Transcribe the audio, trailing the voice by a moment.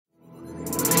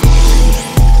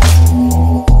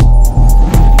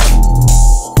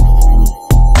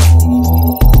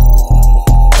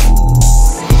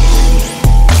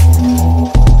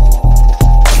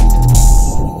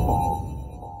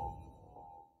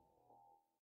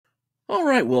All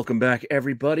right, welcome back,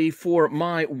 everybody, for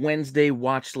my Wednesday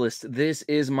watch list. This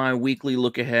is my weekly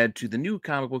look ahead to the new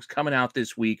comic books coming out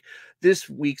this week. This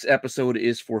week's episode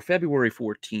is for February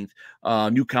 14th,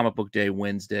 New Comic Book Day,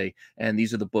 Wednesday. And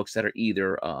these are the books that are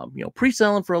either,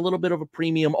 pre-selling for a little bit of a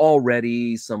premium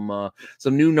already, some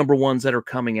new number ones that are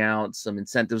coming out, some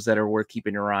incentives that are worth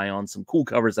keeping your eye on, some cool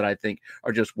covers that I think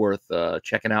are just worth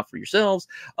checking out for yourselves,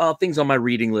 things on my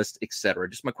reading list, etc.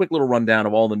 Just my quick little rundown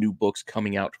of all the new books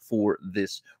coming out for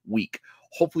this week.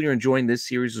 Hopefully you're enjoying this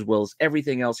series as well as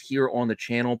everything else here on the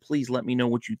channel. Please let me know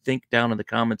what you think down in the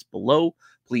comments below.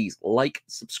 Please like,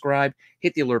 subscribe,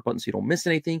 hit the alert button so you don't miss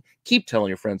anything. Keep telling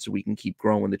your friends so we can keep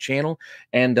growing the channel.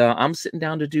 And I'm sitting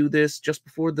down to do this just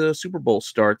before the Super Bowl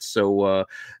starts. So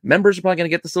members are probably going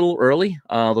to get this a little early.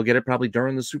 They'll get it probably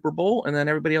during the Super Bowl. And then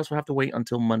everybody else will have to wait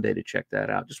until Monday to check that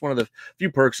out. Just one of the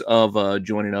few perks of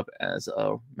joining up as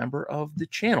a member of the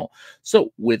channel.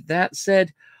 So with that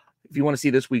said, if you want to see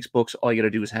this week's books, all you got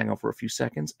to do is hang out for a few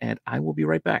seconds, and I will be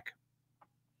right back.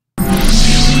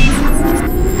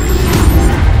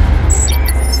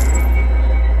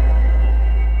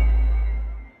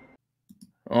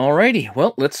 Alrighty,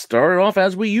 well, let's start it off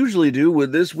as we usually do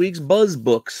with this week's Buzz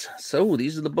books. So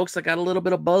these are the books that got a little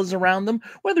bit of buzz around them,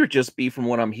 whether it just be from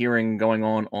what I'm hearing going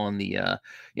on the,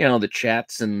 the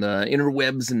chats and the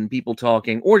interwebs and people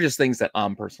talking, or just things that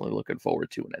I'm personally looking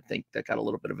forward to, and I think that got a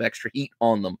little bit of extra heat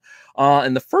on them.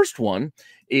 And the first one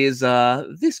is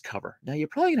this cover. Now, you're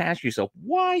probably going to ask yourself,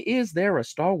 why is there a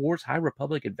Star Wars High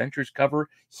Republic Adventures cover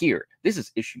here? This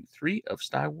is issue 3 of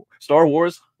Star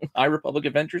Wars High Republic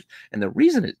Adventures, and the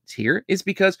reason it's here is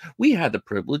because we had the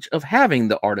privilege of having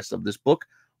the artist of this book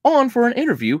on for an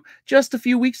interview just a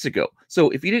few weeks ago. So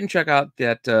if you didn't check out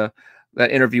that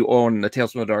interview on the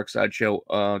Tales from the Dark Side show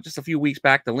just a few weeks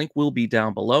back, the link will be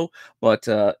down below. But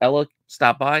Ella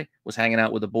stopped by, was hanging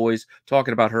out with the boys,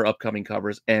 talking about her upcoming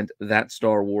covers, and that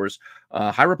Star Wars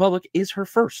High Republic is her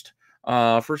first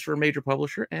for a major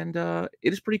publisher, and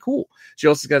it is pretty cool. She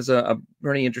also has a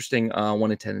very interesting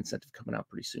 1 in 10 incentive coming out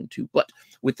pretty soon too. But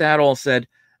with that all said,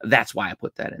 that's why I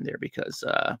put that in there, because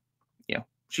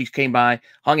she came by,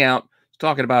 hung out,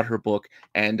 talking about her book,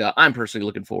 and I'm personally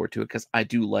looking forward to it because I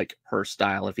do like her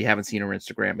style. If you haven't seen her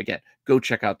Instagram, again, go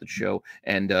check out the show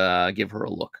and give her a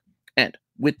look. And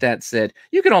with that said,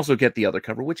 you can also get the other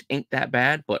cover, which ain't that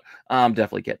bad, but I'm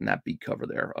definitely getting that big cover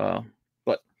there.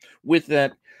 But with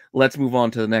that, let's move on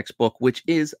to the next book, which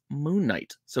is Moon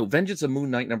Knight. So Vengeance of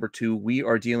Moon Knight number 2, we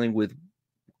are dealing with,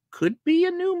 could be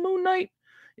a new Moon Knight.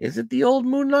 Is it the old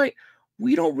Moon Knight?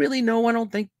 We don't really know, I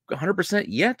don't think 100%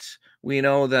 yet. We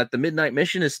know that the Midnight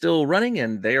Mission is still running,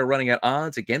 and they are running at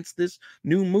odds against this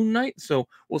new Moon Knight. So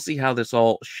we'll see how this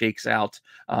all shakes out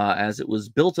as it was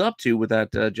built up to with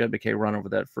that Jed McKay run over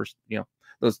that first,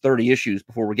 those 30 issues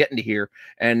before we're getting to here.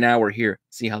 And now we're here.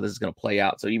 See how this is going to play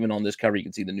out. So even on this cover, you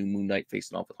can see the new Moon Knight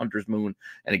facing off with Hunter's Moon.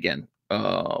 And again,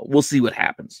 we'll see what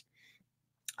happens.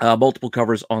 Multiple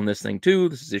covers on this thing too.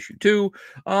 This is issue 2.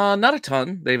 Not a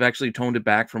ton. They've actually toned it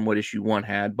back from what issue 1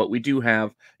 had, but we do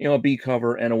have, a B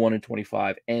cover and a 1 in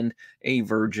 25 and a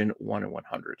Virgin 1 in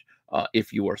 100,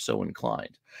 if you are so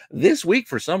inclined. This week,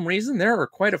 for some reason, there are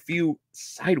quite a few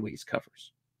sideways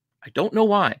covers. I don't know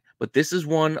why, but this is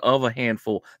one of a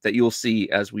handful that you'll see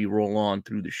as we roll on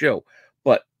through the show.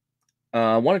 But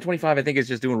 1 in 25, I think, is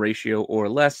just doing ratio or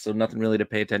less, so nothing really to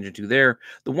pay attention to there.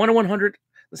 The 1 in 100,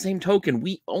 the same token,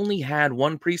 we only had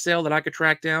one pre-sale that I could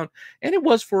track down, and it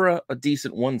was for a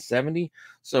decent 170.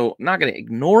 So I'm not going to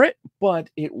ignore it, but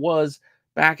it was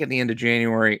back at the end of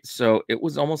January. So it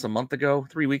was almost a month ago,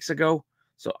 3 weeks ago.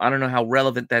 So I don't know how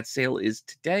relevant that sale is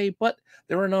today, but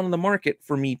there are none on the market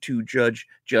for me to judge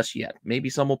just yet. Maybe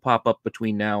some will pop up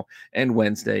between now and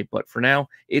Wednesday, but for now,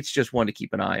 it's just one to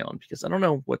keep an eye on, because I don't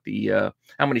know what the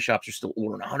how many shops are still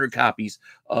ordering 100 copies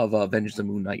of Vengeance of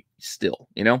Moon Knight still,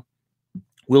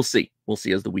 We'll see. We'll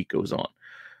see as the week goes on.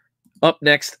 Up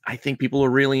next, I think people are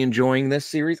really enjoying this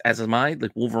series, as am I.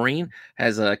 Like, Wolverine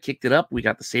has kicked it up. We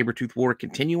got the Sabretooth War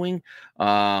continuing.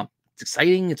 It's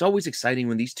exciting. It's always exciting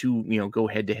when these two, go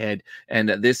head-to-head. And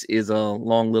this is a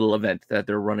long little event that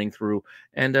they're running through.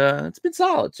 And it's been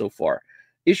solid so far.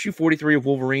 Issue 43 of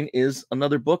Wolverine is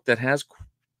another book that has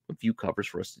a few covers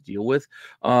for us to deal with.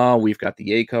 We've got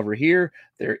the A cover here.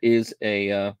 There is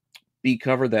a B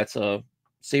cover that's a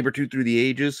Sabretooth through the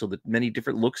ages, so the many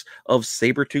different looks of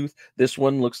Sabretooth. This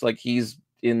one looks like he's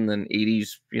in an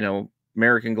 80s,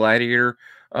 American Gladiator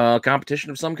competition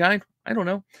of some kind. I don't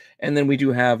know. And then we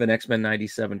do have an X-Men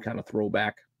 97 kind of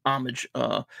throwback homage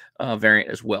variant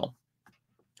as well.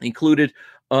 Included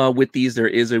with these, there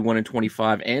is a 1 in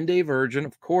 25 and a Virgin,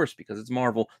 of course, because it's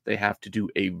Marvel. They have to do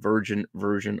a Virgin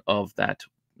version of that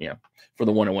for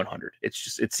the 1 in 100. It's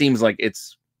just, it seems like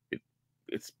it's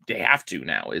they have to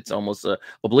now. It's almost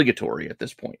obligatory at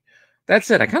this point. That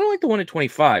said, I kind of like the 1 in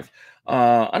 25.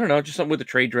 I don't know, just something with the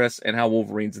trade dress and how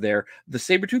Wolverine's there. The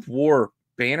Sabretooth War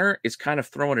banner is kind of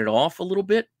throwing it off a little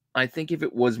bit. I think if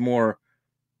it was more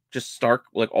just stark,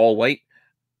 like all white,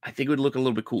 I think it would look a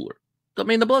little bit cooler. I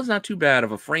mean, the blood's not too bad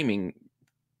of a framing,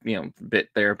 bit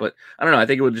there, but I don't know. I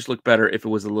think it would just look better if it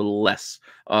was a little less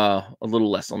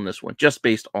on this one, just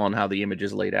based on how the image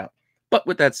is laid out. But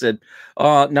with that said,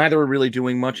 neither are really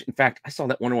doing much. In fact, I saw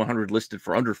that 1 in 100 listed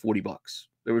for under $40.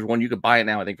 There was one you could buy it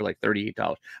now, I think, for like $38. I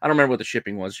don't remember what the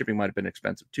shipping was. Shipping might have been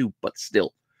expensive too, but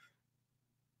still,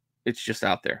 it's just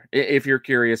out there. If you're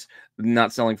curious,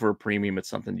 not selling for a premium, it's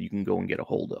something you can go and get a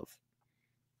hold of.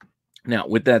 Now,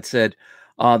 with that said,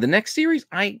 the next series,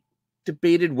 I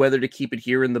debated whether to keep it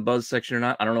here in the Buzz section or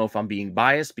not. I don't know if I'm being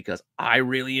biased because I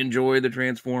really enjoy the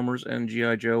Transformers and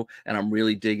G.I. Joe, and I'm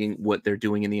really digging what they're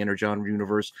doing in the Energon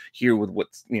universe here with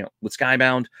what's, with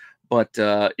Skybound. But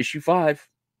issue 5,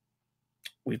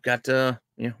 we've got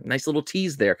nice little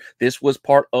tease there. This was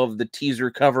part of the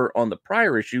teaser cover on the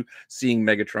prior issue, seeing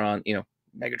Megatron,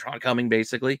 Megatron coming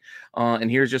basically. And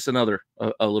here's just another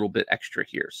a little bit extra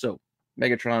here. So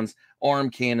Megatron's arm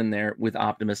cannon there with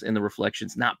Optimus in the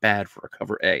reflections. Not bad for a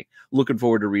cover A. Looking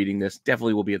forward to reading this.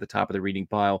 Definitely will be at the top of the reading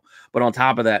pile. But on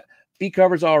top of that, B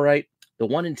cover's all right. The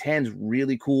 1 in 10 is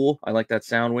really cool. I like that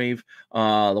sound wave.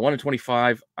 The 1 in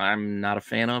 25, I'm not a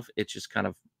fan of. It's just kind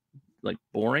of like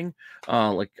boring.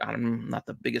 Like, I'm not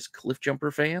the biggest cliff jumper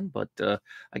fan, but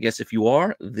I guess if you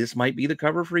are, this might be the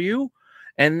cover for you.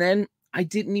 And then I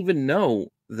didn't even know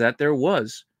that there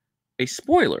was a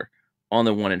spoiler on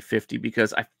the 1 in 50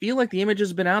 because I feel like the image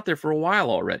has been out there for a while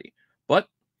already. But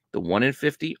the 1 in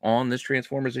 50 on this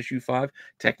Transformers issue 5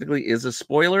 technically is a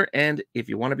spoiler. And if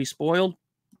you want to be spoiled,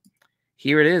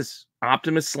 here it is.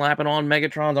 Optimus slapping on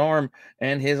Megatron's arm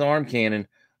and his arm cannon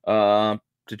to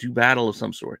do battle of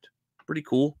some sort. Pretty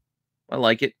cool. I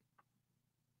like it.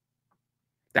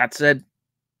 That said,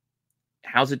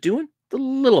 how's it doing? A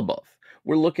little above.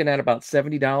 We're looking at about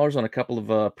 $70 on a couple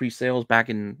of pre-sales back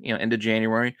in end of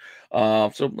January,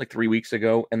 so like 3 weeks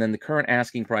ago, and then the current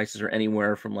asking prices are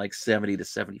anywhere from like 70 to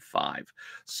 75.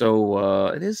 So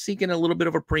it is seeking a little bit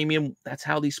of a premium. That's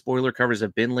how these spoiler covers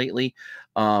have been lately.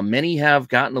 Many have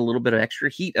gotten a little bit of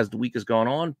extra heat as the week has gone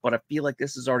on, but I feel like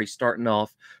this is already starting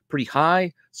off pretty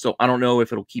high. So I don't know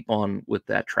if it'll keep on with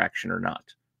that traction or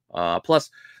not.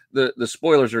 Plus, the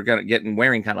spoilers are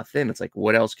wearing kind of thin. It's like,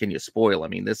 what else can you spoil? I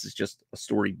mean, this is just a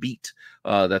story beat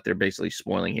that they're basically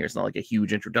spoiling here. It's not like a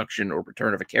huge introduction or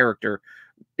return of a character.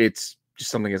 It's just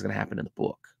something that's going to happen in the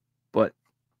book. But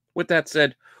with that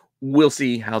said, we'll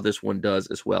see how this one does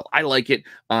as well. I like it.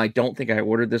 I don't think I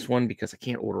ordered this one because I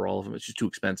can't order all of them. It's just too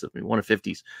expensive. I mean, 1 in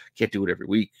 50s, can't do it every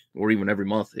week or even every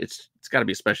month. It's got to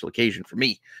be a special occasion for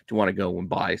me to want to go and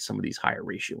buy some of these higher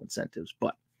ratio incentives.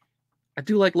 But I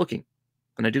do like looking.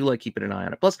 And I do like keeping an eye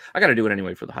on it. Plus, I got to do it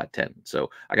anyway for the Hot 10. So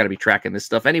I got to be tracking this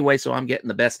stuff anyway. So I'm getting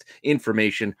the best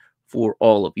information for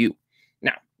all of you.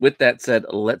 Now, with that said,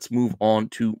 let's move on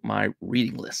to my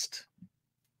reading list.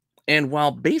 And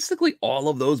while basically all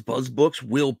of those Buzz books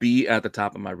will be at the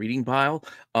top of my reading pile,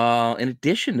 in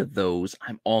addition to those,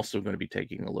 I'm also going to be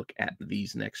taking a look at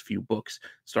these next few books.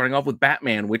 Starting off with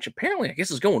Batman, which apparently I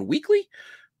guess is going weekly.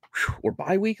 Or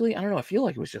bi-weekly. I don't know. I feel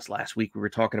like it was just last week we were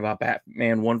talking about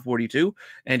Batman 142,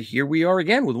 and here we are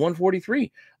again with 143.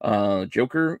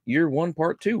 Joker Year 1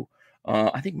 Part 2.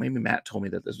 I think maybe Matt told me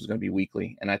that this was going to be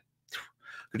weekly, and I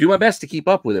could do my best to keep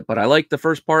up with it, but I like the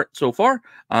first part so far.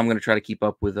 I'm going to try to keep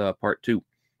up with Part 2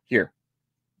 here.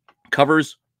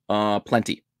 Covers,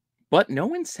 plenty, but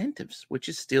no incentives, which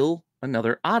is still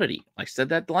another oddity. I said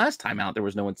that the last time out there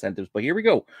was no incentives, but here we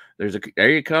go. There's a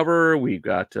area cover. We've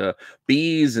got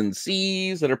B's and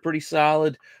C's that are pretty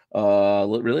solid.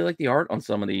 Really like the art on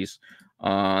some of these.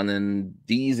 And then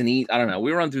D's and E's. I don't know.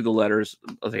 We run through the letters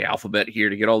of the alphabet here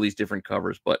to get all these different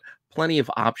covers, but plenty of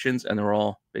options, and they're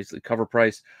all basically cover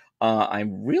price. I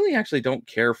really actually don't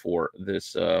care for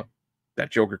this that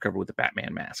Joker cover with the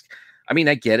Batman mask. I mean,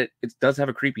 I get it. It does have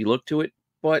a creepy look to it,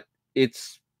 but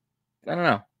it's, I don't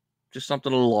know, just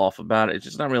something a little off about it. It's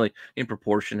just not really in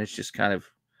proportion. It's just kind of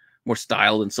more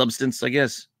style than substance, I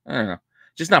guess. I don't know.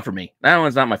 Just not for me. That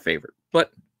one's not my favorite,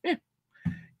 but yeah,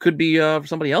 could be for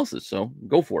somebody else's. So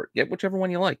go for it. Get whichever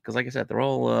one you like. Because like I said, they're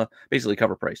all basically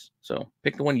cover price. So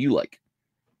pick the one you like.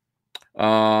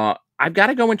 I've got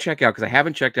to go and check out because I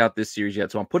haven't checked out this series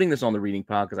yet. So I'm putting this on the reading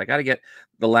pile because I got to get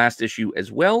the last issue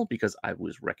as well because I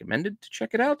was recommended to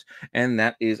check it out. And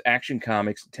that is Action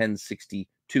Comics 1062.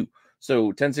 So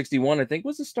 1061, I think,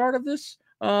 was the start of this.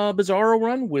 Bizarro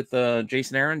run with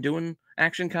Jason Aaron doing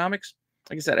Action Comics.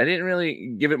 Like I said, I didn't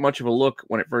really give it much of a look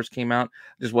when it first came out.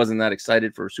 Just wasn't that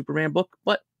excited for a Superman book,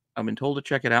 but I've been told to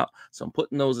check it out. So I'm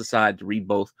putting those aside to read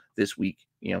both this week,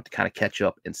 to kind of catch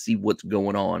up and see what's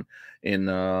going on in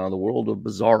the world of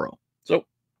Bizarro. So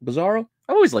Bizarro,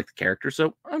 I always liked the character,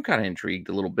 so I'm kind of intrigued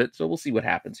a little bit. So we'll see what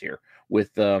happens here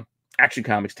with Action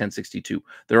Comics 1062.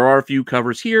 There are a few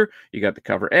covers here. You got the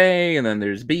cover A, and then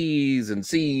there's B's and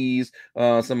C's.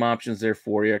 Some options there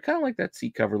for you. Kind of like that C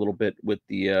cover a little bit with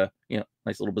the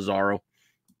nice little Bizarro.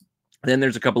 Then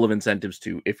there's a couple of incentives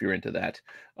too, if you're into that.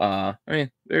 I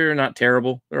mean, they're not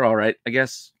terrible. They're all right, I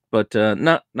guess, but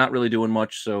not really doing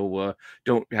much. So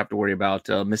don't have to worry about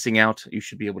missing out. You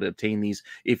should be able to obtain these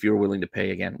if you're willing to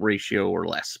pay, again, ratio or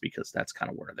less, because that's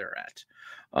kind of where they're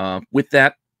at. With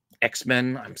that,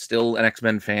 X-Men, I'm still an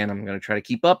X-Men fan. I'm going to try to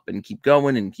keep up and keep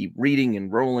going and keep reading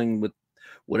and rolling with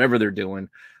whatever they're doing,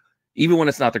 even when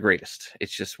it's not the greatest.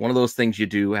 It's just one of those things you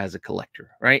do as a collector,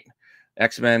 right?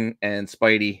 X-Men and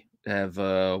Spidey have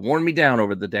worn me down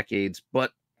over the decades,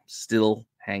 but still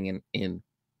hanging in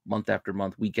month after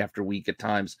month, week after week at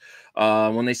times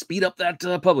when they speed up that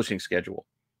publishing schedule.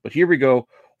 But here we go.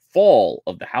 Fall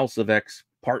of the House of X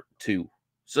Part 2.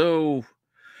 So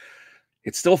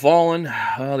it's still falling.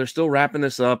 They're still wrapping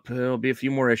this up. There'll be a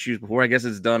few more issues before I guess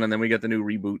it's done, and then we get the new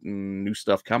reboot and new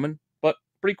stuff coming. But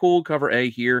pretty cool cover A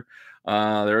here.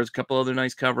 There's a couple other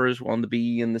nice covers on the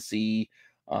B and the C.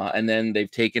 And then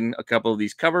they've taken a couple of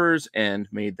these covers and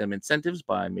made them incentives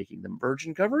by making them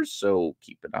virgin covers. So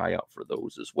keep an eye out for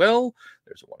those as well.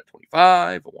 There's a 1 in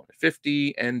 25, a 1 in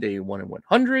 50, and a 1 in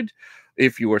 100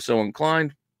 if you are so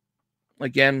inclined.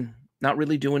 Again, not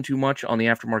really doing too much on the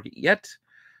aftermarket yet.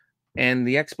 And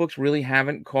the X books really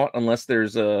haven't caught, unless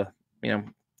there's unless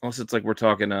it's like we're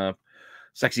talking a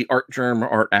sexy art germ or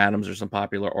Art Adams or some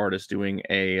popular artist doing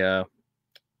a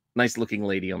nice looking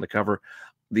lady on the cover.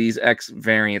 These X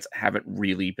variants haven't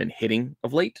really been hitting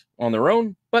of late on their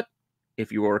own, but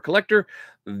if you are a collector,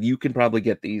 you can probably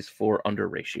get these for under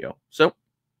ratio. So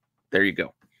there you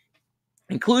go.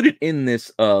 Included in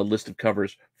this list of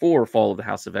covers for Fall of the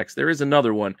House of X, there is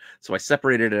another one. So I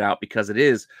separated it out because it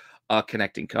is a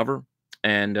connecting cover.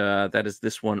 And that is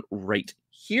this one right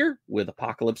here with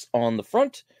Apocalypse on the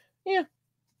front. Yeah,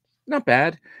 not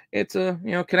bad. It's a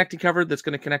connecting cover that's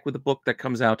going to connect with the book that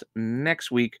comes out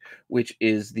next week, which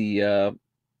is the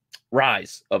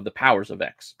Rise of the Powers of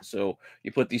X. So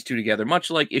you put these two together, much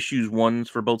like issues 1s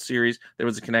for both series. There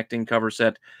was a connecting cover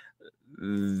set.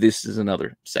 This is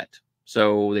another set.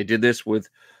 So they did this with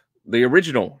the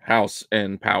original House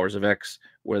and Powers of X,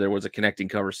 where there was a connecting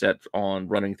cover set on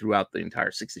running throughout the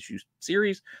entire 6-issue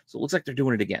series. So it looks like they're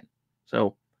doing it again.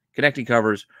 So connecting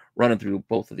covers running through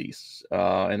both of these,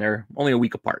 and they're only a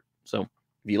week apart. So if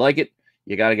you like it,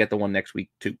 you got to get the one next week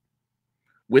too.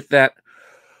 With that,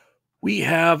 we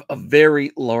have a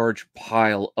very large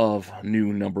pile of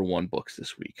new #1 books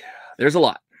this week. There's a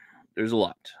lot.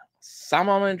 Some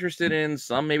I'm interested in,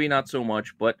 some maybe not so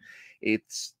much, but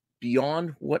it's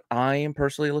beyond what I am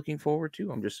personally looking forward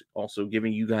to. I'm just also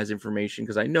giving you guys information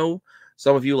because I know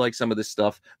some of you like some of this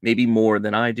stuff maybe more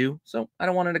than I do, so I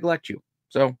don't want to neglect you.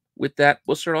 So with that,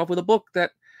 we'll start off with a book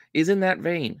that is in that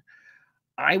vein.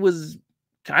 I was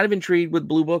kind of intrigued with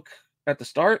Blue Book at the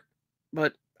start,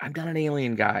 but I'm not an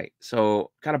Alien guy,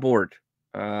 so kind of bored.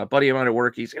 Buddy of mine at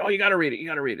work, he's, oh, you got to read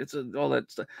it. It's all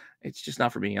that stuff. It's just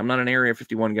not for me. I'm not an Area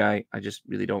 51 guy. I just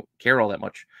really don't care all that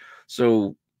much.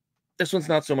 So this one's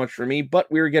not so much for me, but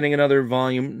we're getting another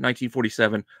volume,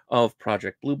 1947, of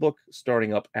Project Blue Book,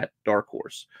 starting up at Dark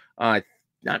Horse.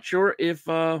 Not sure if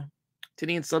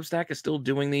Tinian Substack is still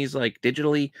doing these like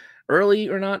digitally early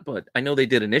or not, but I know they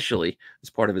did initially as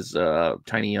part of his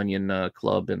Tiny Onion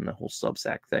Club and the whole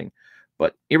Substack thing.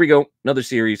 But here we go, another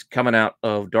series coming out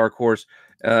of Dark Horse.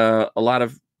 A lot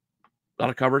of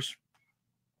covers,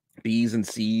 B's and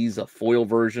C's, a foil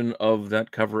version of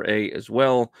that cover A as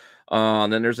well.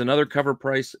 And then there's another cover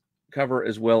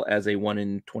as well as a 1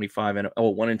 in 25 and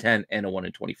 1 in 10 and a 1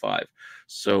 in 25.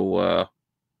 So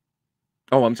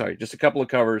I'm sorry, just a couple of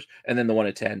covers and then the 1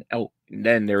 in 10. Oh, and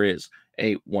then there is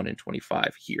a 1 in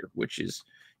 25 here, which is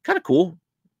kind of cool,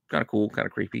 kind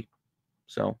of creepy.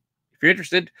 So if you're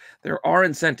interested, there are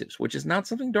incentives, which is not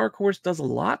something Dark Horse does a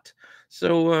lot.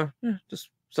 So just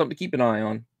something to keep an eye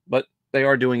on. But they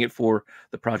are doing it for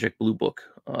the Project Blue Book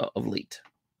of late.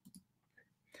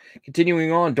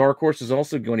 Continuing on, Dark Horse is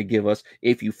also going to give us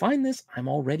If You Find This, I'm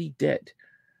Already Dead.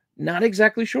 Not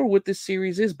exactly sure what this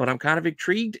series is, but I'm kind of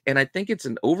intrigued, and I think it's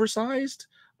an oversized,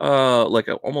 like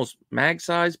a almost mag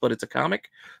size, but it's a comic.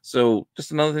 So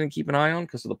just another thing to keep an eye on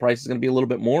because the price is going to be a little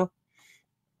bit more.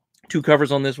 2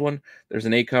 covers on this one. There's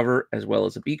an A cover as well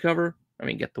as a B cover. I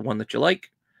mean, get the one that you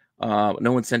like.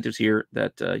 No incentives here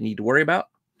that you need to worry about.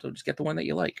 So just get the one that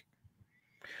you like.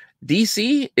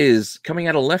 DC is coming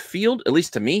out of left field, at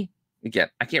least to me. Again,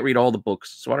 I can't read all the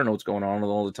books, so I don't know what's going on with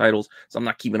all the titles. So I'm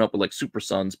not keeping up with like Super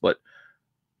Sons, but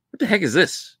what the heck is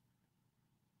this?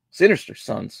 Sinister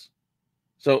Sons.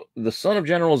 So the son of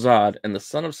General Zod and the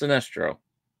son of Sinestro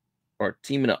are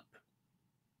teaming up.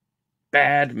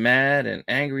 Bad, mad, and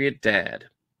angry at dad.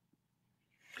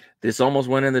 This almost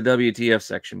went in the WTF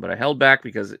section, but I held back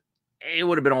because it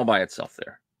would have been all by itself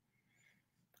there.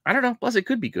 I don't know. Plus, it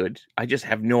could be good. I just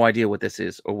have no idea what this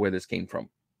is or where this came from.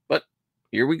 But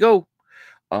here we go.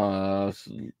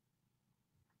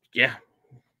 Yeah,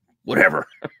 whatever.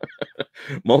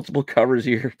 Multiple covers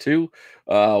here, too.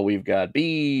 We've got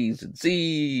B's and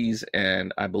C's,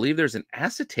 and I believe there's an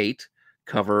acetate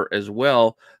cover as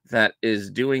well that is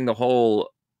doing the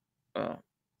whole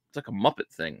it's like a Muppet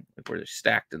thing, like where they're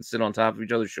stacked and sit on top of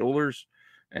each other's shoulders,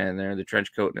 and they're in the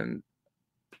trench coat. And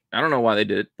I don't know why they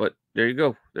did it, but there you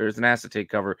go. There's an acetate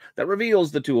cover that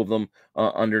reveals the 2 of them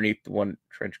underneath the one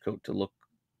trench coat to look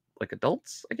like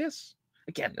adults, I guess.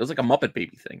 Again, it was like a Muppet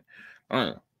Baby thing. I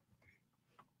don't know.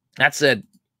 That said,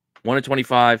 1 in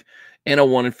 25 and a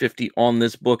 1 in 50 on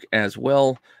this book as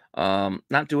well.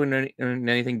 Not doing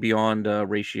anything beyond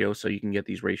ratio, so you can get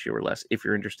these ratio or less if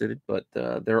you're interested, but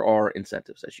there are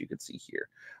incentives, as you can see here.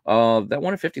 That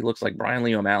 1 in 50 looks like Brian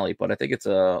Lee O'Malley, but I think it's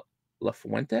a La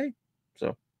Fuente,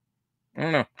 so I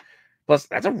don't know. Plus,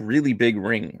 that's a really big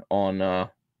ring on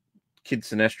Kid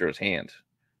Sinestro's hand.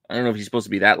 I don't know if he's supposed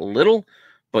to be that little,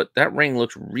 but that ring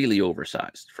looks really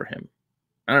oversized for him.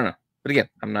 I don't know. But again,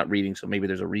 I'm not reading, so maybe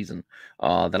there's a reason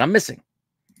that I'm missing.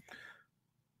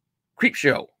 Creep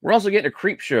Show. We're also getting a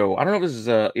Creep Show. I don't know if this is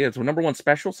it's a #1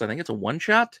 special, so I think it's a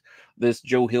one-shot. This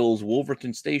Joe Hill's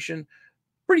Wolverton Station.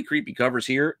 Pretty creepy covers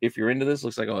here. If you're into this,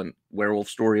 looks like a werewolf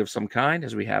story of some kind,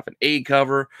 as we have an A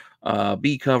cover,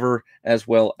 B cover, as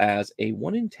well as a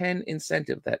 1 in 10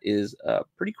 incentive that is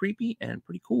pretty creepy and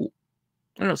pretty cool.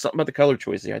 I don't know, something about the color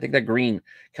choice here. I think that green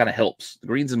kind of helps. The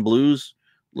greens and blues,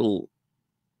 little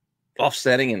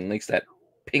offsetting, and makes that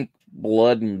pink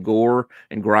blood and gore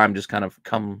and grime just kind of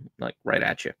come like right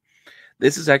at you.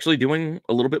 This is actually doing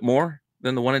a little bit more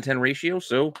than the 1 in 10 ratio,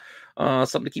 so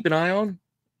something to keep an eye on.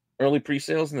 Early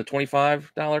pre-sales in the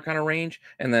 $25 kind of range,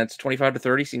 and that's $25 to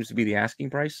 $30 seems to be the asking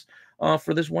price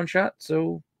for this one shot.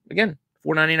 So again,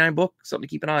 $4.99 book, something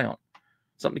to keep an eye on.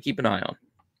 Something to keep an eye on.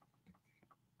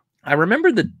 I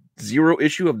remember the 0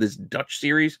 issue of this Dutch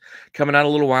series coming out a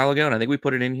little while ago, and I think we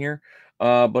put it in here.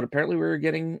 But apparently we were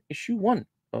getting issue 1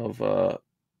 of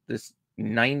this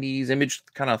 90s image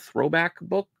kind of throwback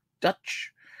book,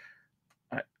 Dutch.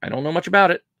 I don't know much about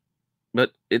it,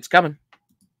 but it's coming.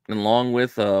 And along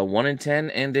with a 1 in 10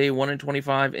 and a 1 in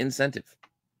 25 incentive.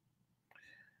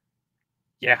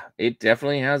 Yeah, it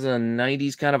definitely has a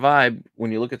 90s kind of vibe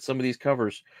when you look at some of these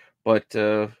covers. But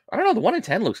I don't know, the 1 in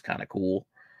 10 looks kind of cool.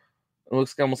 It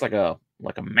looks almost like a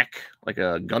mech, like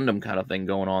a Gundam kind of thing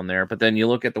going on there. But then you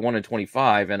look at the 1 in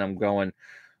 25, and I'm going,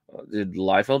 did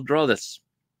Liefeld draw this?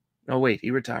 Oh, wait,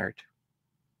 he retired.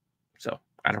 So,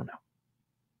 I don't know.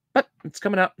 But it's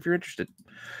coming out if you're interested.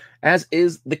 As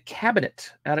is The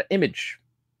Cabinet out of Image.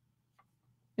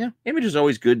 Yeah, Image is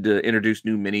always good to introduce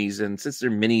new minis. And since they're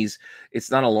minis,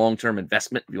 it's not a long-term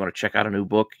investment. If you want to check out a new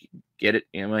book, get it.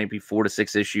 It might be 4 to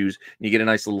 6 issues. And you get a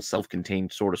nice little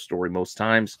self-contained sort of story most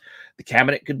times. The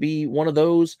Cabinet could be one of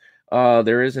those.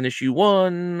 There is an issue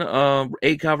 1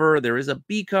 A cover. There is a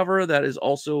B cover that is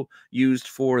also used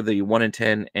for the 1 in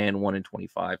 10 and 1 in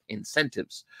 25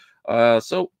 incentives.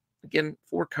 So, again,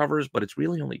 4 covers, but it's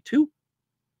really only 2.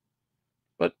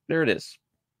 But there it is.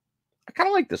 I kind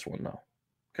of like this one, though.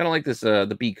 Kind of like this,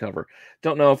 the B cover.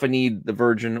 Don't know if I need the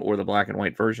virgin or the black and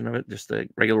white version of it. Just the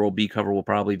regular old B cover will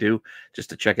probably do,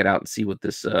 just to check it out and see what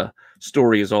this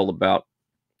story is all about.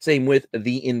 Same with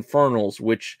The Infernals,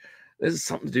 which is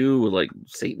something to do with like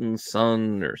Satan's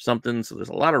son or something. So there's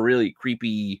a lot of really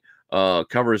creepy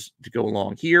covers to go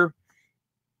along here.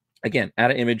 Again,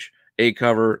 out of Image, A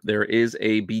cover. There is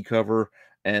a B cover.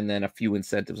 And then a few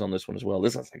incentives on this one as well.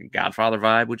 This is like a Godfather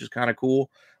vibe, which is kind of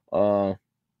cool. But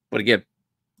again,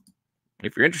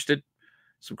 if you're interested,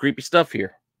 some creepy stuff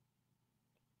here.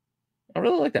 I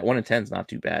really like that. 1 in 10 is not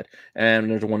too bad. And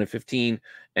there's a 1 in 15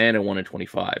 and a 1 in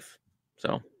 25.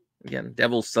 So, again,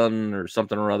 Devil's Son or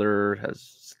something or other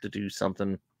has to do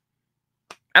something.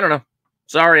 I don't know.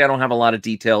 Sorry, I don't have a lot of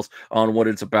details on what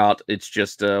it's about. It's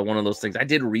just one of those things. I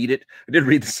did read it. I did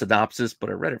read the synopsis, but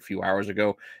I read it a few hours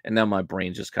ago, and now my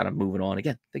brain's just kind of moving on.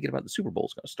 Again, thinking about the Super Bowl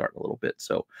is going to start in a little bit.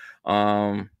 So,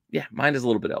 yeah, mine is a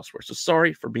little bit elsewhere. So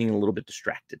sorry for being a little bit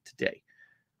distracted today.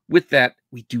 With that,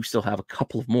 we do still have a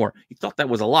couple of more. You thought that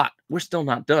was a lot. We're still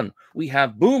not done. We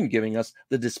have Boom giving us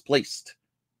The Displaced.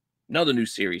 Another new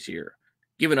series here,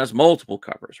 giving us multiple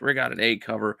covers. We got an A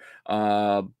cover,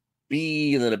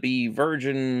 B, and then a B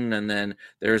Virgin, and then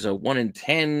there's a 1 in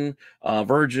 10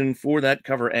 Virgin for that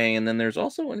cover A, and then there's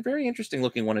also a very interesting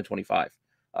looking 1 in 25.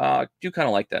 Do kind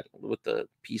of like that with the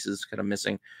pieces kind of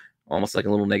missing, almost like a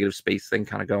little negative space thing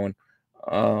kind of going.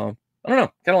 I don't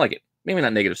know, kind of like it. Maybe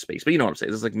not negative space, but you know what I'm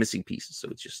saying. There's like missing pieces, so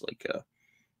it's just like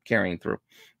carrying through.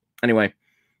 Anyway,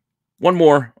 one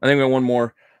more. I think we got one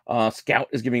more. Scout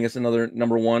is giving us another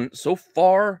 #1. So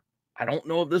far, I don't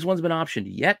know if this one's been optioned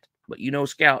yet, but you know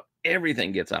Scout,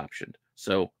 everything gets optioned.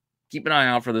 So keep an eye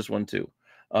out for this one too.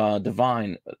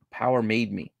 Divine, Power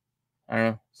Made Me. I don't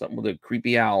know, something with a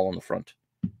creepy owl on the front.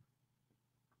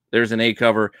 There's an A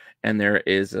cover, and there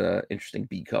is an interesting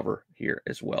B cover here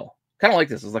as well. Kind of like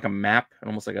this. It's like a map,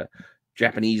 almost like a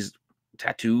Japanese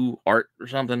tattoo art or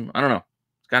something. I don't know.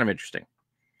 It's kind of interesting.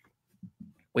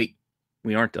 Wait,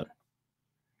 we aren't done.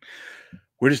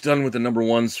 We're just done with the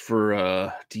 #1s for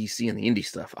DC and the indie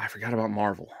stuff. I forgot about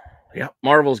Marvel. Yeah,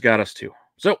 Marvel's got us too.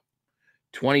 So,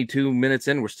 22 minutes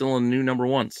in, we're still on the new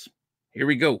 #1s. Here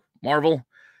we go. Marvel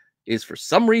is, for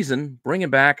some reason, bringing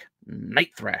back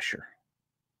Night Thrasher.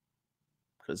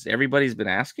 Because everybody's been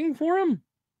asking for him?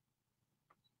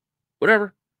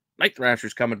 Whatever. Night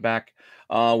Thrasher's coming back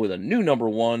with a new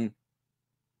 #1.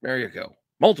 There you go.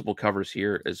 Multiple covers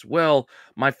here as well.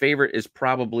 My favorite is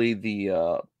probably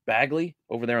the Bagley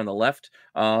over there on the left.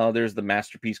 There's the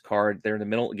Masterpiece card there in the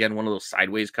middle. Again, one of those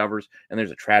sideways covers. And there's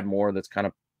a Tradmore that's kind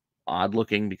of odd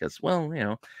looking because, well, you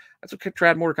know, that's what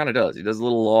Tradmore kind of does. He does a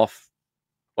little off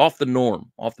the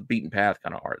norm, off the beaten path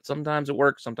kind of art. Sometimes it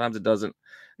works, sometimes it doesn't.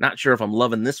 Not sure if I'm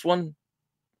loving this one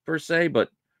per se,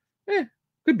 but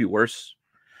could be worse.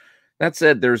 That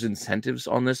said, there's incentives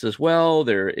on this as well.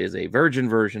 There is a Virgin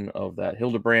version of that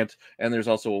Hildebrandt, and there's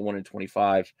also a 1 in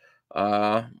 25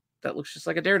 that looks just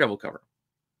like a Daredevil cover.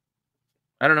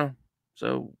 I don't know.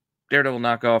 So, Daredevil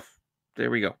knockoff. There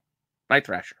we go. Night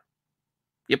Thrasher.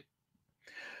 Yep.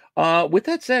 With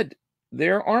that said,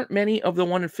 there aren't many of the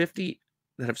 1 in 50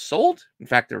 that have sold. In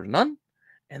fact, there are none.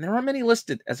 And there aren't many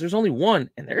listed, as there's only one,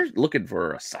 and they're looking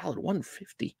for a solid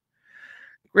 150.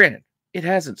 Granted, it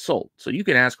hasn't sold, so you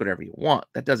can ask whatever you want.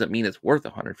 That doesn't mean it's worth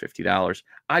 $150.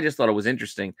 I just thought it was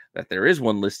interesting that there is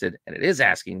one listed, and it is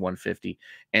asking $150,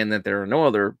 and that there are no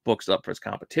other books up for its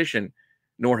competition,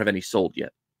 nor have any sold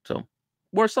yet. So,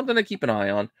 more something to keep an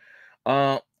eye on.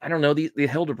 I don't know, the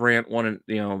Hildebrandt one, and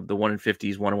the 1 in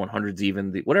 50s, 1 in 100s,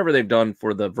 even whatever they've done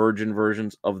for the Virgin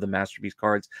versions of the Masterpiece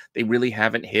cards, they really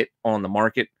haven't hit on the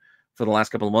market for the last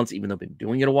couple of months, even though they've been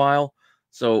doing it a while.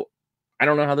 So I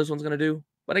don't know how this one's going to do,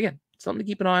 but again, something to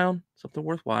keep an eye on, something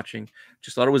worth watching.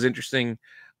 Just thought it was interesting,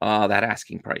 that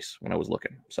asking price when I was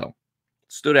looking. So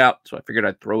it stood out, so I figured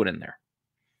I'd throw it in there.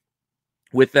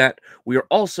 With that, we are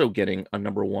also getting a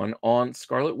 #1 on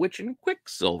Scarlet Witch and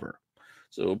Quicksilver.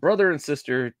 So brother and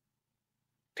sister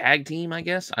tag team, I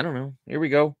guess. I don't know. Here we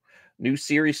go. New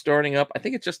series starting up. I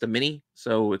think it's just a mini,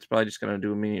 so it's probably just going to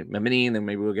do a mini, and then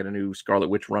maybe we'll get a new Scarlet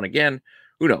Witch run again.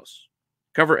 Who knows?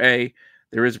 Cover A.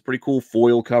 There is a pretty cool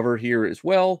foil cover here as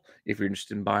well. If you're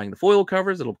interested in buying the foil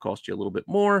covers, it'll cost you a little bit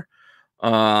more.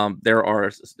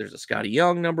 There's a Scotty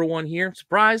Young #1 here.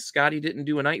 Surprise, Scotty didn't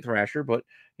do a Night Thrasher, but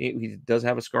he does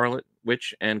have a Scarlet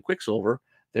Witch and Quicksilver.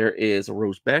 There is a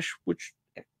Rose Besh, which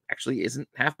actually isn't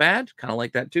half bad, kind of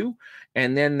like that too.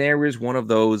 And then there is one of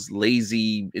those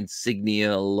lazy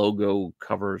insignia logo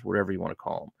covers, whatever you want to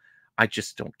call them. I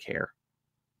just don't care.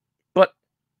 But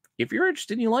if you're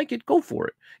interested and you like it, go for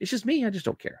it. It's just me. I just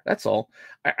don't care. That's all.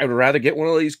 I'd rather get one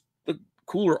of these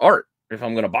cooler art if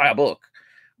I'm going to buy a book.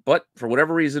 But for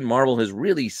whatever reason, Marvel has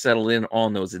really settled in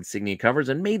on those insignia covers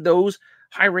and made those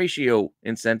high ratio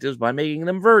incentives by making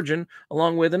them Virgin,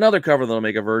 along with another cover that'll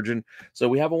make a Virgin. So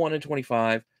we have a 1 in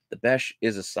 25. The Besh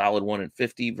is a solid 1 in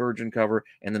 50 Virgin cover.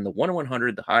 And then the 1 in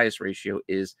 100, the highest ratio,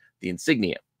 is the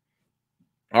insignia.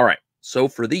 All right. So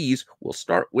for these, we'll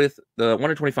start with the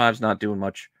 1 in 25 is not doing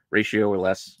much ratio or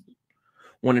less.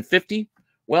 1 in 50.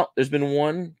 Well, there's been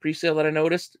one pre-sale that I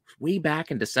noticed way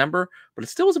back in December, but it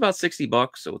still was about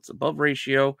 $60, so it's above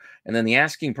ratio. And then the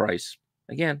asking price,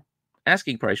 again,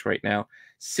 asking price right now,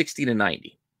 60 to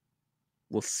 90.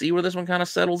 We'll see where this one kind of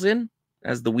settles in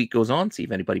as the week goes on, see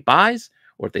if anybody buys,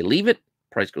 or if they leave it,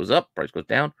 price goes up, price goes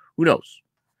down, who knows?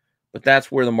 But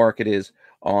that's where the market is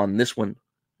on this one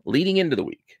leading into the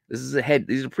week. This is ahead.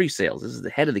 These are pre-sales. This is the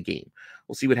head of the game.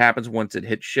 We'll see what happens once it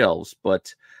hits shelves,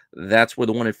 but that's where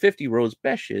the 1 in 50 Rose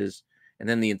Besh is. And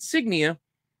then the insignia,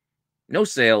 No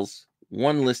sales,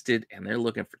 one listed, and they're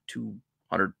looking for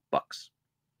 $200.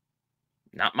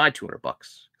 Not my $200,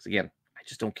 because again, I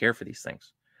just don't care for these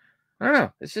things. I don't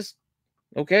know. It's just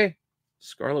okay.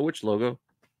 Scarlet Witch logo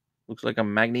looks like a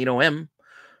Magneto M.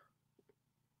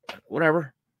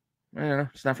 Whatever. I don't know.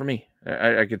 It's not for me.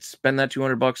 I could spend that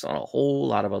 $200 on a whole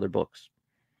lot of other books.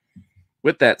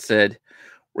 With that said,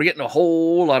 we're getting a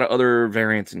whole lot of other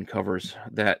variants and covers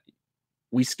that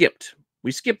we skipped.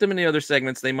 We skipped them in the other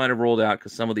segments. They might have rolled out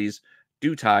because some of these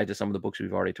do tie to some of the books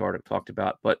we've already talked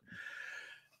about. But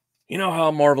you know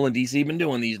how Marvel and DC have been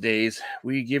doing these days.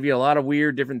 We give you a lot of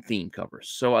weird different theme covers.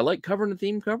 So I like covering the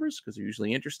theme covers because they're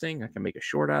usually interesting. I can make a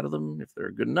short out of them if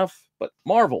they're good enough. But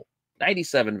Marvel,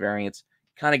 97 variants,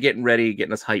 kind of getting ready,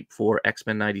 getting us hyped for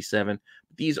X-Men 97.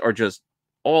 These are just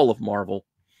all of Marvel.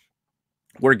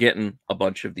 We're getting a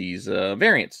bunch of these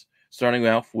variants, starting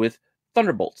off with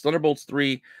Thunderbolts. Thunderbolts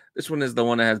 3. This one is the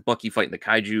one that has Bucky fighting the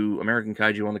kaiju, American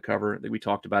kaiju on the cover. I think we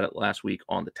talked about it last week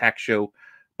on the Tax Show.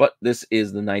 But this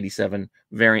is the 97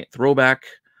 variant throwback.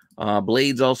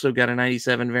 Blades also got a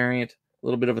 97 variant. A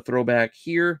little bit of a throwback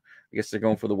here. I guess they're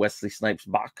going for the Wesley Snipes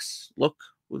box look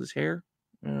with his hair.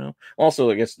 I don't know. Also,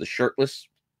 I guess the shirtless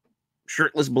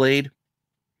Blade.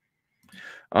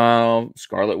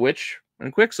 Scarlet Witch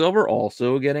and Quicksilver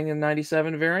also getting a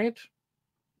 97 variant.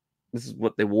 This is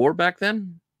what they wore back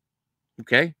then.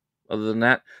 Okay. Other than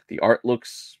that, the art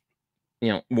looks,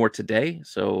 more today.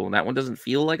 So that one doesn't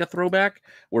feel like a throwback,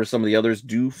 where some of the others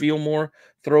do feel more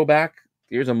throwback.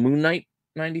 Here's a Moon Knight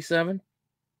 97.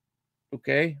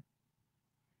 Okay.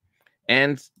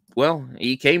 And, well,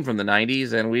 he came from the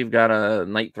 90s, and we've got a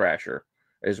Night Thrasher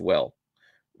as well,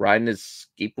 riding his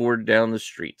skateboard down the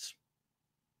streets.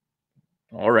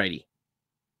 Alrighty.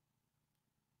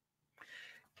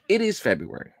 It is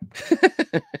February,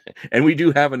 and we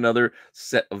do have another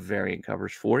set of variant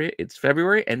covers for you. It's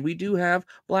February, and we do have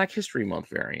Black History Month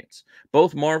variants.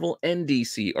 Both Marvel and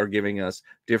DC are giving us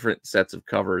different sets of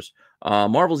covers.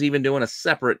 Marvel's even doing a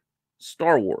separate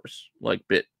Star Wars-like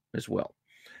bit as well.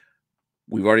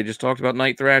 We've already just talked about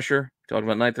Night Thrasher. Talked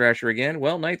about Night Thrasher again.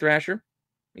 Well, Night Thrasher,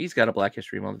 he's got a Black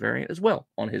History Month variant as well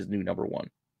on his new #1.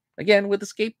 Again, with a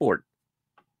skateboard.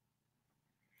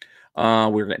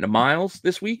 We're getting to Miles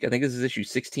this week. I think this is issue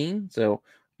 16. So,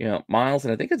 Miles,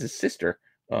 and I think it's his sister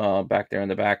back there in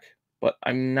the back, but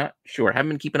I'm not sure. I haven't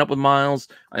been keeping up with Miles.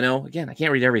 I know, again, I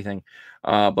can't read everything.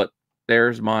 But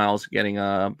there's Miles getting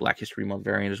a Black History Month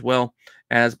variant as well,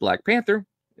 as Black Panther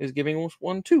is giving us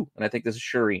one too. And I think this is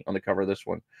Shuri on the cover of this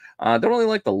one. Don't really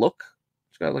like the look.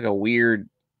 It's got like a weird,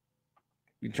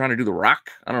 you're trying to do the Rock.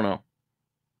 I don't know.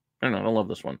 I don't love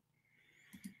this one.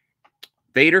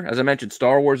 Vader, as I mentioned,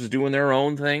 Star Wars is doing their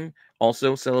own thing,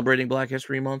 also celebrating Black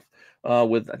History Month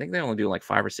with, I think they only do like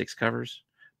 5 or 6 covers.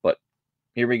 But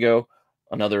here we go.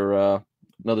 Another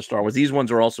Star Wars. These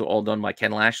ones are also all done by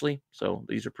Ken Lashley, so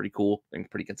these are pretty cool and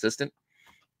pretty consistent.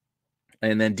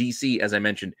 And then DC, as I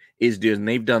mentioned, is doing,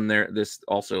 they've done this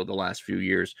also the last few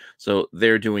years. So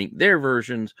they're doing their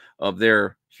versions of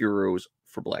their heroes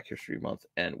for Black History Month.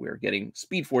 And we're getting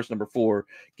Speed Force #4,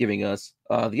 giving us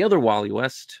the other Wally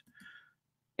West.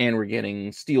 And we're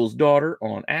getting Steel's Daughter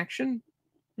on Action.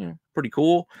 Pretty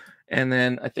cool. And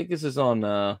then I think this is on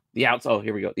the outside. Oh,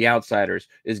 here we go. The Outsiders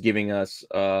is giving us,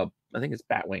 I think it's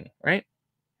Batwing, right?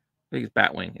 I think it's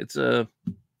Batwing. It's what's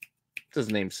his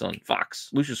name, son?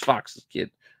 Fox. Lucius Fox's kid.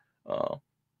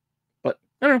 But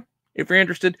I don't know. If you're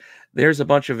interested, there's a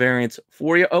bunch of variants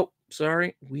for you. Oh,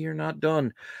 sorry. We are not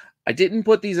done. I didn't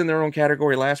put these in their own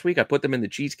category last week. I put them in the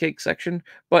cheesecake section,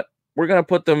 but we're going to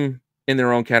put them in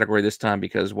their own category this time,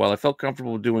 because while I felt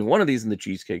comfortable doing one of these in the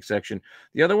cheesecake section,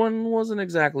 the other one wasn't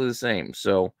exactly the same.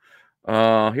 So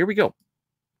here we go.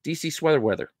 DC Sweater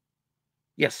Weather.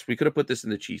 Yes, we could have put this in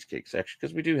the cheesecake section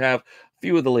because we do have a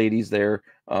few of the ladies there,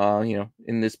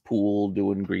 in this pool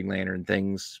doing Green Lantern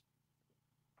things.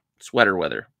 Sweater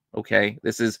Weather. Okay,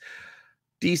 this is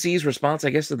DC's response,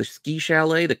 I guess, to the Ski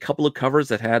Chalet, the couple of covers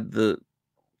that had the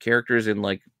characters in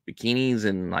like bikinis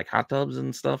and like hot tubs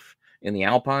and stuff in the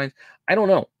Alpines. I don't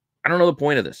know. I don't know the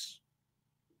point of this,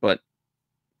 but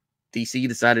DC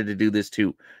decided to do this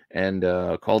too, and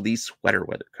called these Sweater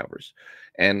Weather covers.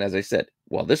 And as I said,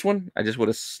 well, this one, I just would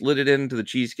have slid it into the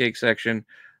cheesecake section.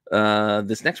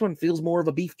 This next one feels more of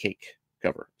a beefcake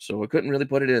cover, so I couldn't really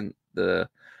put it in the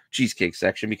cheesecake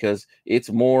section because it's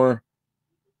more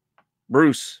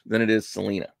Bruce than it is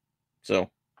Selena.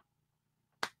 So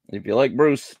if you like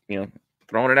Bruce,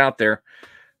 throwing it out there,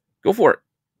 go for it.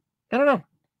 I don't know.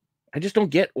 I just don't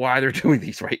get why they're doing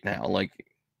these right now. Like,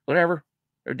 whatever.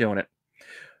 They're doing it.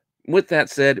 With that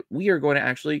said, we are going to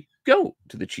actually go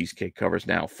to the cheesecake covers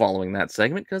now following that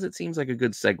segment because it seems like a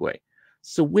good segue.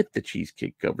 So with the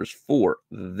cheesecake covers for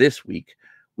this week,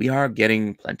 we are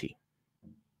getting plenty.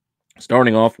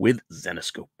 Starting off with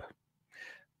Zenescope.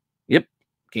 Yep,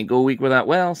 can't go a week without.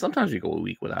 Well, sometimes we go a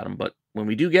week without them, but when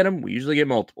we do get them, we usually get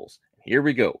multiples. Here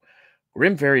we go.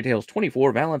 Grim Fairy Tales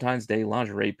 24 Valentine's Day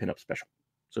Lingerie Pinup Special.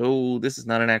 So this is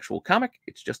not an actual comic,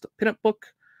 it's just a pinup book.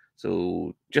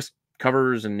 So just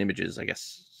covers and images, I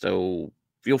guess. So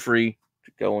feel free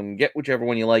to go and get whichever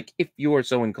one you like if you are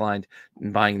so inclined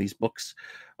in buying these books.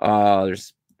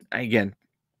 There's, again,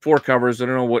 4 covers. I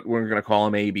don't know what we're going to call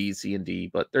them, A, B, C, and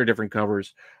D, but they're different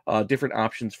covers. Different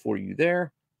options for you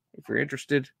there if you're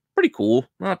interested. Pretty cool,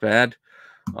 not bad.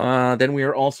 Then we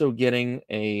are also getting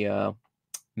a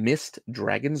Mist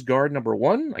Dragon's Guard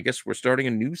 #1. I guess we're starting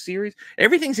a new series.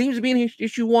 Everything seems to be in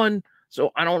issue 1, so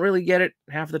I don't really get it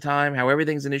half the time how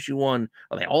everything's in issue 1.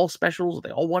 Are they all specials? Are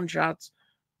they all one-shots?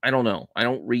 I don't know. I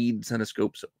don't read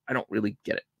Cinescope, so I don't really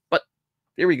get it. But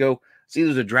here we go. See,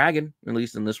 there's a dragon, at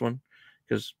least in this one,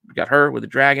 because we got her with a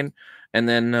dragon. And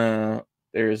then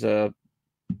there's a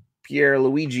Pierre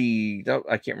Luigi.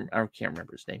 I can't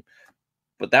remember his name.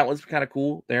 But that one's kind of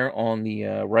cool there on the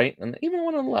right, and even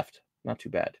one on the left. Not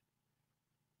too bad.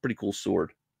 Pretty cool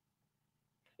sword.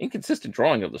 Inconsistent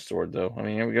drawing of the sword, though. I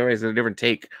mean, every guy has a different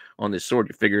take on this sword.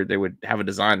 You figured they would have a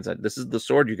design that said, this is the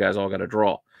sword you guys all got to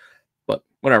draw. But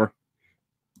whatever.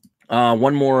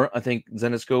 One more, I think,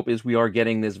 Zenescope is we are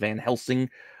getting this Van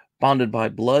Helsing Bonded by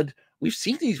Blood. We've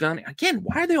seen these again.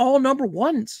 Why are they all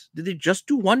 #1s? Did they just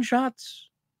do one-shots?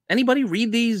 Anybody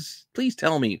read these? Please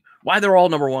tell me why they're all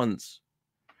 #1s.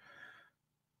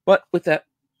 But with that,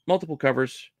 multiple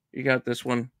covers. You got this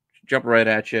one. Jump right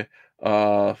at you.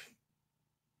 Yeah,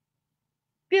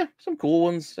 some cool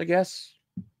ones, I guess.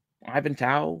 Ivan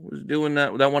Tao was doing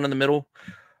that one in the middle.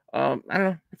 I don't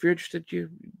know. If you're interested, you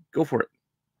go for it.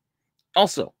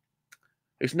 Also,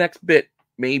 this next bit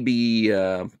may be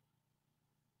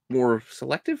more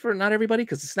selective for not everybody,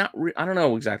 because it's not. I don't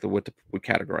know exactly what to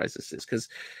categorize this is, because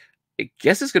I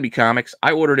guess it's going to be comics.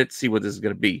 I ordered it to see what this is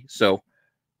going to be. So,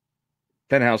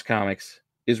 Penthouse Comics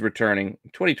is returning in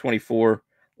 2024.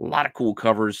 A lot of cool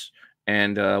covers,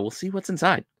 and we'll see what's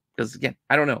inside. Because again,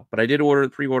 I don't know, but I did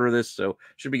pre-order this, so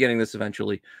should be getting this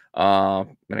eventually.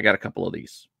 And I got a couple of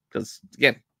these because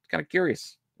again, kind of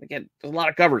curious. Again, there's a lot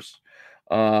of covers.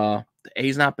 The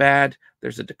A's not bad.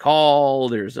 There's a DeCall.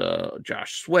 There's a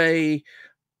Josh Sway.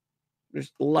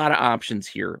 There's a lot of options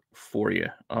here for you.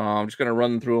 I'm just gonna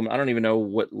run through them. I don't even know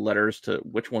what letters to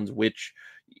which one's which.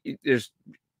 There's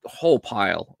a whole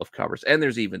pile of covers, and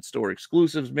there's even store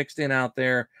exclusives mixed in out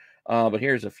there. But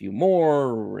here's a few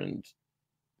more, and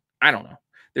I don't know.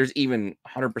 There's even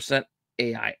 100%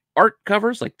 AI art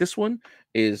covers. Like this one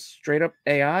is straight up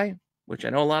AI, which I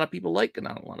know a lot of people like, and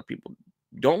not a lot of people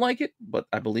don't like it. But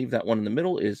I believe that one in the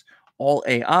middle is all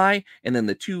AI, and then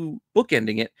the two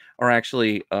bookending it are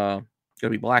actually going to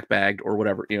be black bagged or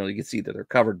whatever. You know, you can see that they're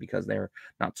covered because they're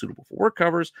not suitable for work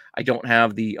covers. I don't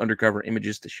have the undercover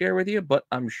images to share with you, but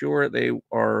I'm sure they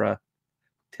are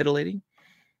titillating.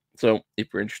 So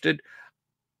if you're interested,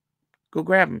 go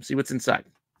grab them, see what's inside.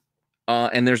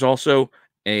 And there's also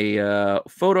a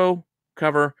photo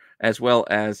cover as well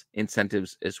as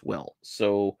incentives as well.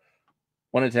 So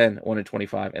 1 in 10, 1 in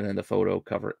 25, and then the photo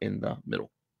cover in the middle.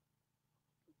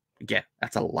 Again,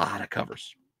 that's a lot of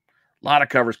covers. A lot of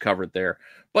covers covered there.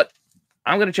 But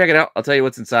I'm going to check it out. I'll tell you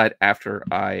what's inside after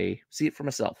I see it for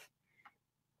myself.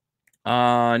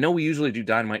 I know we usually do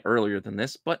Dynamite earlier than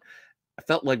this, but I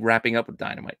felt like wrapping up with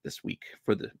Dynamite this week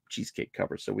for the cheesecake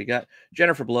cover. So we got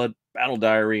Jennifer Blood, Battle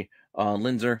Diary,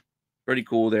 Linzer. Pretty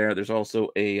cool there. There's also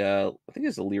a, I think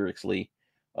it's a Lyrics Lee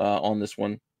on this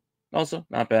one. Also,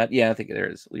 not bad. Yeah, I think there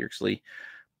is Lyrics Lee.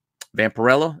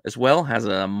 Vampirella as well has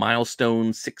a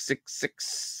Milestone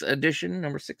 666 edition,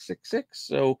 number 666.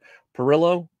 So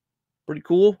Perillo, pretty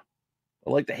cool.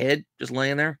 I like the head just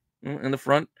laying there in the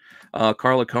front.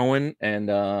 Carla Cohen and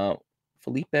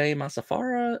Felipe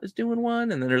Masafara is doing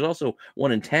one. And then there's also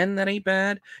 1 in 10 that ain't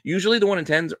bad. Usually the 1 in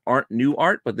 10s aren't new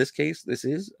art, but this case, this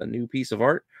is a new piece of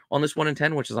art on this 1 in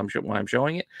 10, which is why I'm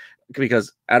showing it.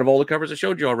 Because out of all the covers I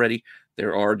showed you already,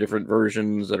 there are different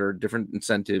versions that are different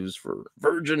incentives for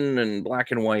Virgin and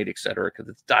Black and White, etc. Because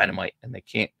it's Dynamite and they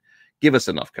can't give us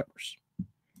enough covers.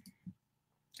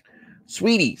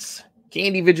 Sweeties,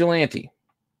 Candy Vigilante.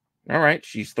 All right,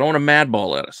 she's throwing a mad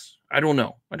ball at us. I don't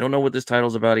know. I don't know what this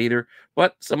title's about either,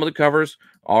 but some of the covers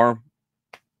are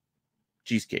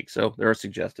cheesecake, so they're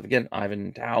suggestive. Again,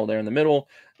 Ivan Tao there in the middle,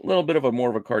 a little bit of a more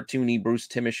of a cartoony Bruce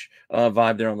Timmish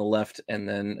vibe there on the left, and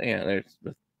then there's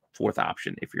the fourth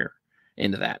option if you're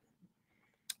into that.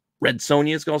 Red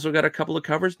Sonja's also got a couple of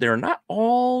covers. They're not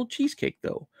all cheesecake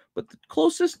though, but the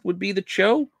closest would be the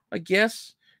Cho, I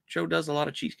guess. Cho does a lot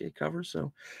of cheesecake covers,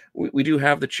 so we do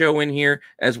have the Cho in here,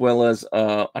 as well as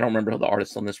I don't remember the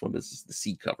artist on this one, but this is the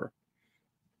C cover.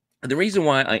 And the reason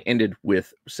why I ended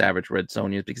with Savage Red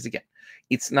Sonja is because, again,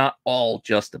 it's not all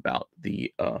just about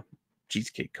the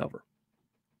cheesecake cover.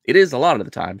 It is a lot of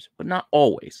the times, but not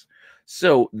always.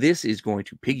 So this is going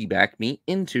to piggyback me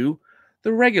into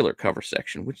the regular cover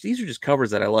section, which these are just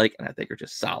covers that I like and I think are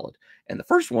just solid. And the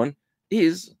first one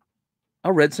is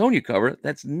a Red Sonja cover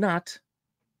that's not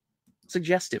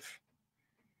suggestive.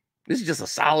 This is just a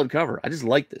solid cover. I just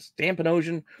like this. Dan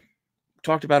Panosian,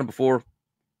 talked about him before.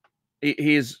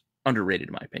 He is underrated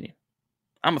in my opinion.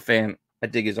 I'm a fan. I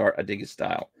dig his art. I dig his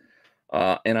style.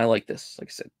 And I like this. Like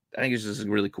I said, I think it's just a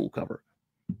really cool cover.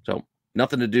 So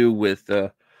nothing to do with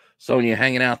Sonja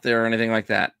hanging out there or anything like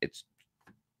that. It's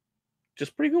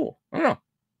just pretty cool. I don't know.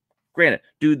 Granted,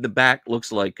 dude, the back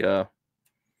looks like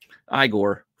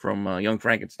Igor from Young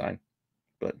Frankenstein.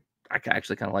 But I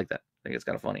actually kind of like that. I think it's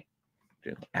kind of funny.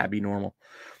 Abby Normal.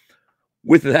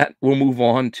 With that, we'll move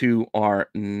on to our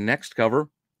next cover.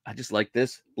 I just like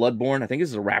this. Bloodborne. I think this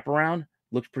is a wraparound.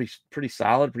 Looks pretty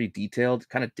solid, pretty detailed.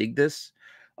 Kind of dig this.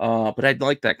 But I'd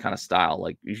like that kind of style.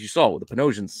 Like as you saw with the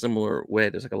Panosian, similar way.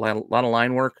 There's like a lot of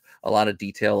line work, a lot of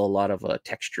detail, a lot of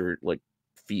texture, like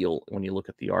feel when you look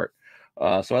at the art.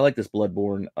 So I like this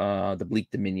Bloodborne, the Bleak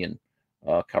Dominion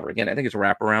cover. Again, I think it's a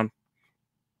wraparound.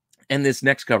 And this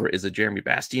next cover is a Jeremy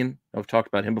Bastian. I've talked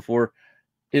about him before.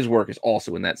 His work is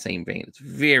also in that same vein. It's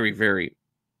very, very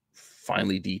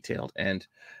finely detailed. And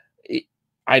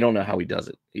I don't know how he does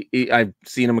it. I've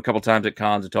seen him a couple times at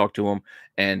cons and talked to him.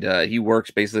 And he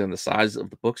works basically on the size of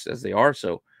the books as they are.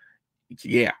 So,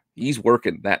 yeah, he's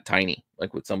working that tiny,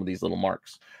 like with some of these little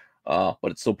marks. But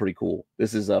it's still pretty cool.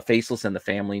 This is Faceless and the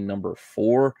Family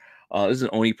 #4. This is an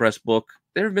Oni Press book.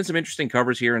 There have been some interesting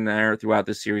covers here and there throughout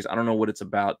this series. I don't know what it's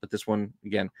about, but this one,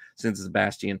 again, since it's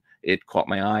Bastian, it caught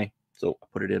my eye. So I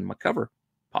put it in my cover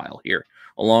pile here,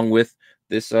 along with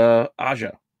this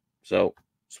Aja. So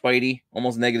Spidey,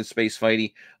 almost negative space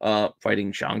Spidey,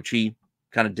 fighting Shang-Chi.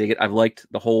 Kind of dig it. I've liked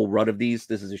the whole run of these.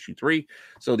 This is issue 3.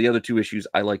 So the other 2 issues,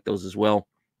 I like those as well.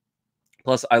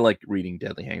 Plus, I like reading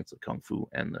Deadly Hands of Kung Fu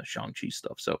and the Shang-Chi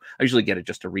stuff. So I usually get it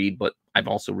just to read, but I've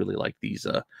also really liked these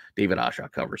David Aja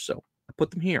covers. So I put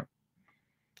them here.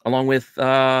 Along with,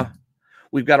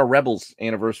 we've got a Rebels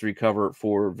anniversary cover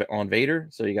on Vader.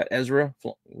 So you got Ezra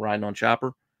riding on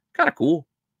Chopper. Kind of cool.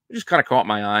 It just kind of caught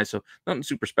my eye. So nothing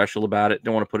super special about it.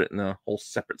 Don't want to put it in a whole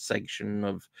separate section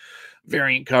of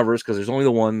variant covers because there's only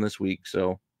the one this week.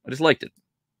 So I just liked it.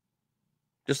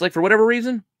 Just like for whatever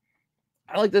reason,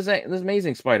 I like this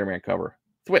Amazing Spider-Man cover.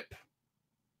 Thwip.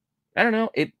 I don't know.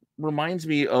 It reminds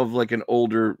me of like an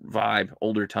older vibe,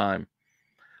 older time.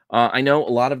 I know a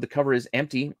lot of the cover is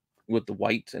empty with the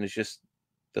white and it's just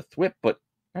the Thwip, but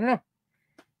I don't know.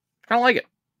 Kind of like it.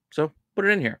 So put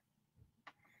it in here.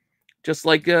 Just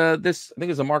like this, I think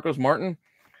it's a Marcos Martin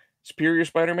Superior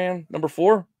Spider-Man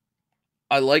 #4.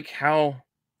 I like how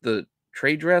the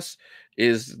trade dress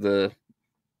is the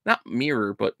not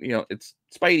mirror, but you know, it's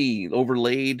Spidey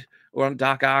overlaid on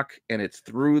Doc Ock, and it's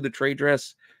through the trade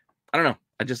dress. I don't know.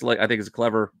 I think it's a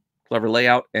clever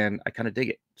layout, and I kind of dig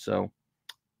it. So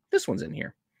this one's in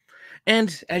here.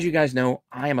 And as you guys know,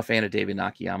 I am a fan of David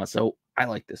Nakayama, so I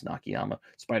like this Nakayama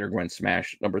Spider-Gwen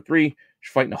Smash #3.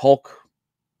 She's fighting a Hulk,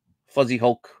 Fuzzy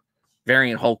Hulk,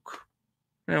 Variant Hulk.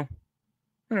 You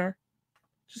know,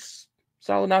 just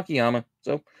solid Nakayama.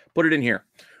 So put it in here.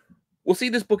 We'll see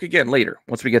this book again later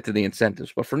once we get to the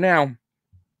incentives. But for now,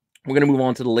 we're going to move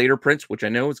on to the later prints, which I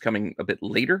know is coming a bit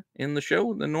later in the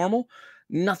show than normal.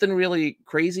 Nothing really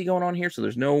crazy going on here. So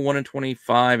there's no 1 in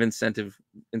 25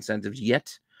 incentives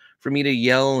yet for me to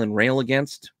yell and rail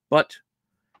against. But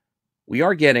we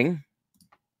are getting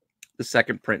the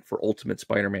second print for Ultimate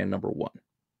Spider-Man #1.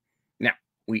 Now,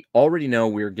 we already know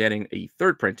we're getting a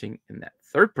third printing, and that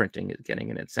third printing is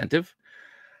getting an incentive.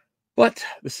 But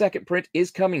the second print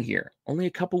is coming here, only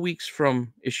a couple weeks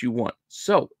from issue 1.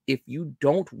 So if you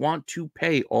don't want to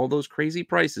pay all those crazy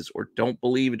prices or don't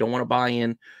believe, don't want to buy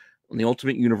in on the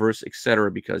Ultimate Universe, etc.,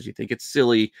 because you think it's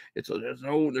silly,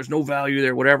 there's no value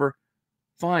there, whatever,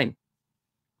 fine.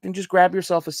 Then just grab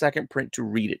yourself a second print to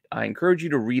read it. I encourage you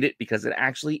to read it because it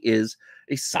actually is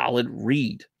a solid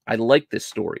read. I like this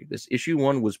story. This issue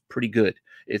 1 was pretty good.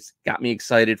 It's got me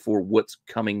excited for what's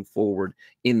coming forward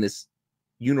in this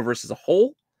universe as a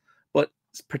whole, but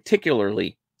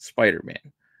particularly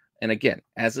Spider-Man. And again,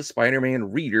 as a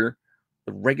Spider-Man reader,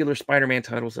 the regular Spider-Man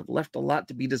titles have left a lot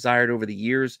to be desired over the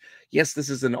years. Yes, this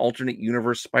is an alternate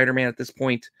universe Spider-Man at this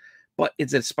point, but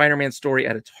it's a Spider-Man story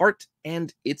at its heart,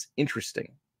 and it's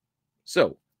interesting.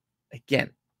 So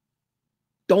Again,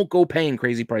 don't go paying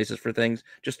crazy prices for things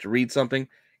just to read something.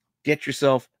 Get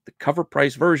yourself the cover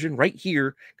price version right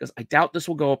here, because I doubt this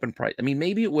will go up in price. I mean,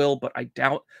 maybe it will, but I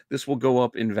doubt this will go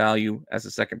up in value as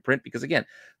a second print, because again,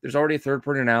 there's already a third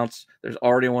print announced. There's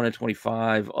already a 1 in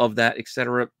 25 of that,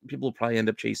 etc. People will probably end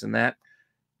up chasing that.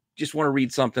 Just want to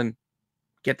read something.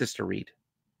 Get this to read.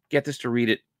 Get this to read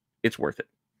it. It's worth it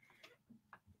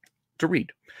to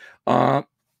read.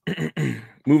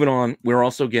 Moving on, we're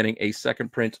also getting a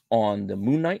second print on the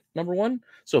Moon Knight #1.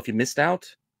 So if you missed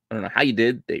out, I don't know how you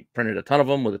did. They printed a ton of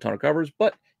them with a ton of covers,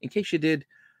 but in case you did,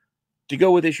 to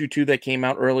go with issue 2 that came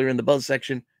out earlier in the Buzz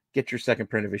section, get your second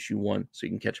print of issue 1 so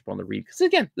you can catch up on the read. Because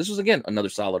again, this was another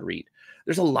solid read.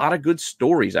 There's a lot of good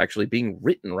stories actually being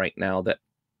written right now that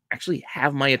actually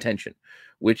have my attention,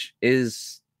 which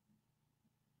is,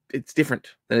 it's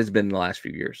different than it's been in the last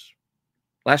few years.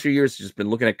 Last few years, just been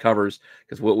looking at covers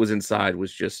because what was inside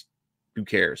was just, who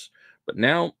cares? But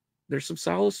now there's some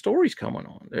solid stories coming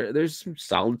on. There's some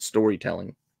solid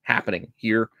storytelling happening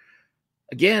here.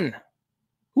 Again,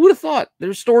 who would have thought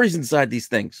there's stories inside these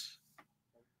things?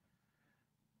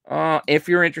 If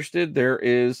you're interested, there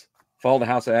is Fall of the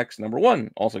House of X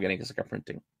 #1, also getting a second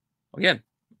printing. Again,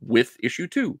 with issue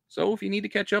 2. So if you need to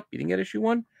catch up, you didn't get issue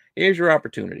 1, here's your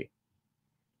opportunity.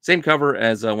 Same cover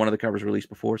as one of the covers released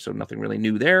before, so nothing really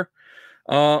new there.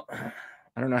 I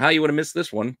don't know how you would have missed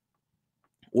this one,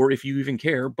 or if you even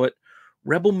care, but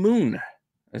Rebel Moon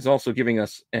is also giving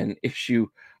us an issue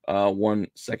 1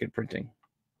 second printing.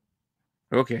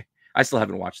 Okay, I still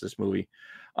haven't watched this movie.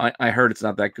 I heard it's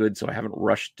not that good, so I haven't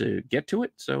rushed to get to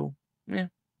it. So yeah,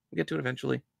 we'll get to it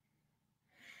eventually.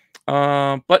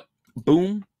 But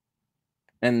Boom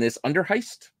and this Under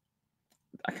Heist,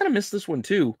 I kind of missed this one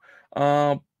too.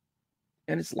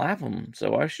 And it's Lapham,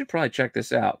 so I should probably check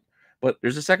this out. But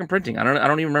there's a second printing. I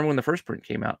don't even remember when the first print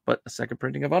came out, but a second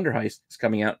printing of Under Heist is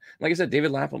coming out. Like I said,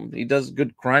 David Lapham, he does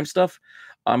good crime stuff.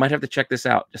 I might have to check this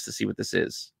out just to see what this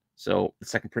is. So the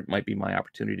second print might be my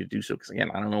opportunity to do so, because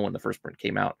again, I don't know when the first print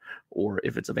came out or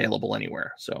if it's available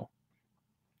anywhere. So,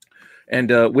 and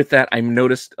with that, I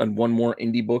noticed one more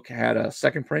indie book had a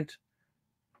second print,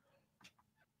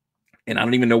 and I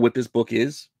don't even know what this book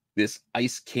is. This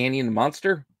Ice Canyon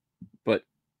Monster. But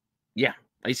yeah,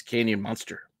 Ice Canyon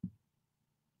Monster.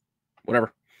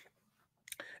 Whatever.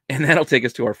 And that'll take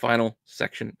us to our final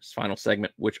section, final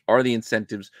segment, which are the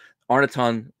incentives. Aren't a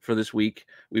ton for this week.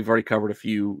 We've already covered a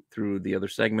few through the other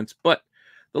segments, but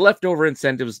the leftover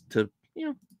incentives to,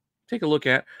 take a look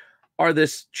at are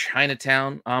this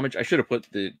Chinatown homage. I should have put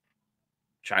the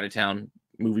Chinatown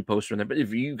movie poster in there, but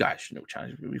if you guys should know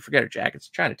Chinatown movie, forget it, Jack. It's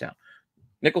Chinatown.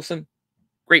 Nicholson,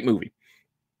 great movie.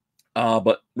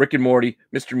 But Rick and Morty,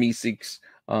 Mr. Meeseeks,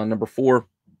 #4.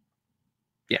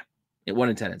 Yeah, 1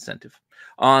 in 10 incentive.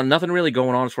 Nothing really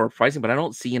going on as far as pricing, but I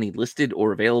don't see any listed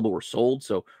or available or sold.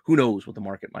 So who knows what the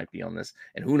market might be on this,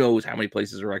 and who knows how many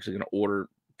places are actually going to order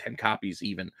 10 copies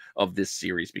even of this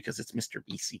series, because it's Mr.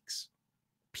 Meeseeks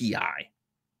PI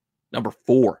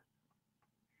 #4.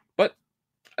 But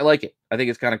I like it. I think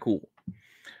it's kind of cool.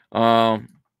 Miles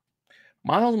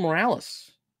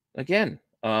Morales, again.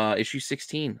 Issue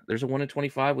 16. There's a 1 in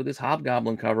 25 with this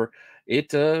Hobgoblin cover.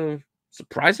 It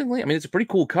surprisingly, I mean, it's a pretty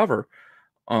cool cover,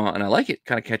 and I like it.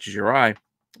 Kind of catches your eye.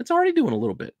 It's already doing a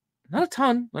little bit, not a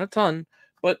ton,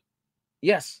 but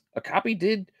yes, a copy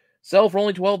did sell for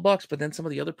only $12, but then some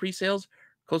of the other pre-sales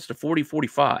close to 40,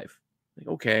 45. Like,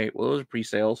 okay, well, those are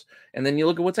pre-sales, and then you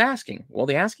look at what's asking. Well,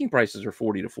 the asking prices are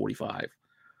 40 to 45.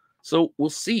 So we'll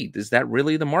see. Is that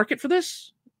really the market for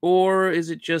this, or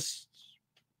is it just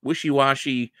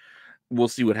wishy-washy? We'll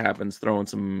see what happens. Throwing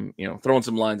some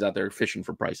lines out there, fishing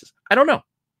for prices. I don't know.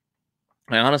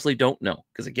 I honestly don't know,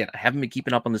 because again, I haven't been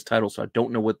keeping up on this title, so I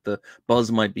don't know what the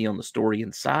buzz might be on the story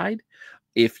inside.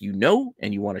 If you know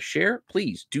and you want to share,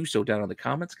 please do so down in the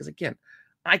comments, because again,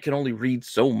 I can only read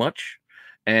so much,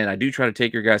 and I do try to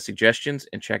take your guys' suggestions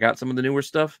and check out some of the newer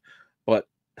stuff, but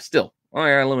still, I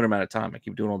got a limited amount of time. I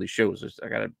keep doing all these shows. I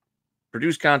got to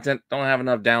produce content, don't have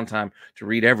enough downtime to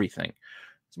read everything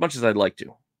as much as I'd like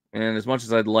to, and as much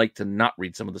as I'd like to not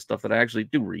read some of the stuff that I actually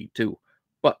do read too.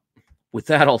 But with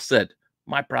that all said,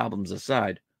 my problems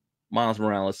aside, Miles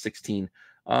Morales 16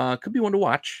 could be one to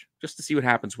watch just to see what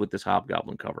happens with this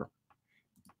Hobgoblin cover.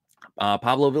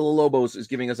 Pablo Villalobos is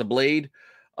giving us a Blade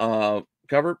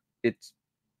cover. It's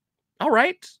all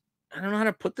right. I don't know how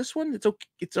to put this one. It's okay.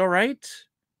 It's all right.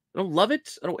 I don't love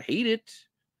it. I don't hate it.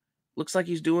 Looks like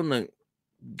he's doing the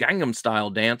Gangnam Style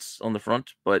dance on the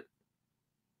front, but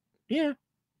yeah,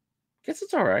 guess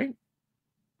it's all right.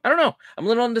 I don't know. I'm a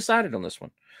little undecided on this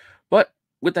one. But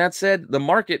with that said, the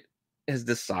market has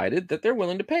decided that they're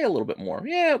willing to pay a little bit more.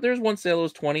 Yeah, there's one sale that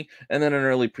was 20, and then an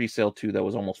early pre-sale too that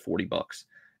was almost 40 bucks.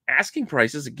 Asking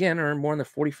prices again are more in the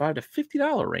 45 to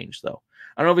 $50 range though.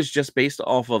 I don't know if it's just based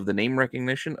off of the name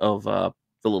recognition of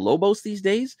Villalobos these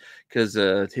days, because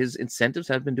his incentives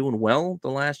have been doing well the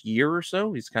last year or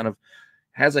so. He's kind of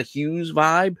has a Hughes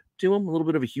vibe to him, a little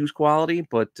bit of a Hughes quality,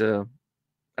 but I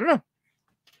don't know.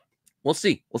 We'll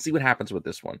see. We'll see what happens with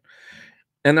this one.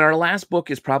 And then our last book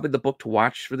is probably the book to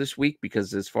watch for this week,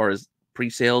 because as far as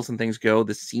pre-sales and things go,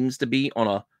 this seems to be on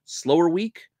a slower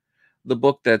week. The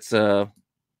book that's got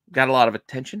a lot of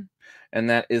attention, and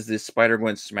that is this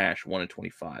Spider-Gwen Smash 1 in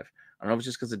 25. I don't know if it's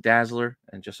just because of Dazzler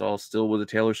and just all still with the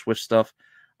Taylor Swift stuff.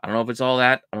 I don't know if it's all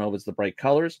that. I don't know if it's the bright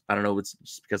colors. I don't know if it's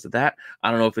just because of that. I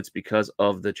don't know if it's because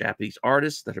of the Japanese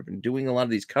artists that have been doing a lot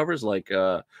of these covers, like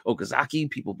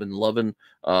Okazaki. People have been loving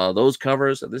those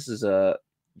covers. This is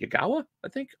Yagawa, I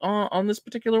think, on this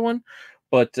particular one.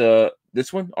 But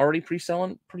this one already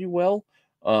pre-selling pretty well.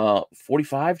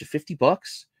 45 to 50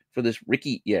 bucks for this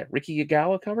Ricky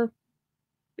Yagawa cover.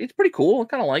 It's pretty cool. I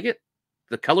kind of like it.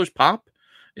 The colors pop.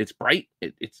 It's bright.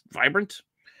 It's vibrant.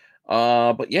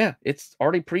 But yeah, it's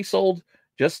already pre-sold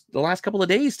just the last couple of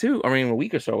days too. I mean, a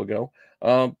week or so ago.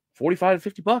 45 to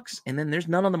 50 bucks, and then there's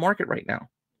none on the market right now.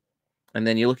 And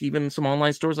then you look even some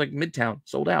online stores like Midtown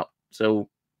sold out. So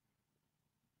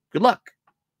good luck.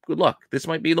 Good luck. This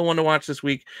might be the one to watch this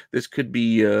week. This could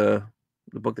be the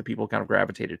book that people kind of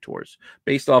gravitated towards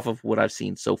based off of what I've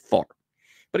seen so far.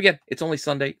 But again, it's only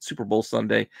Sunday, Super Bowl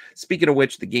Sunday. Speaking of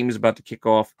which, the game is about to kick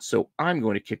off, so I'm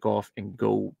going to kick off and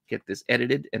go get this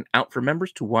edited and out for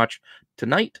members to watch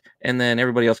tonight, and then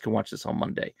everybody else can watch this on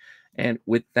Monday. And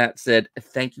with that said,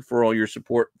 thank you for all your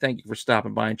support. Thank you for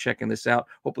stopping by and checking this out.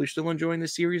 Hopefully you're still enjoying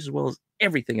this series as well as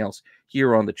everything else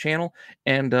here on the channel,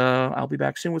 and I'll be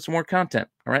back soon with some more content.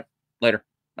 All right, later.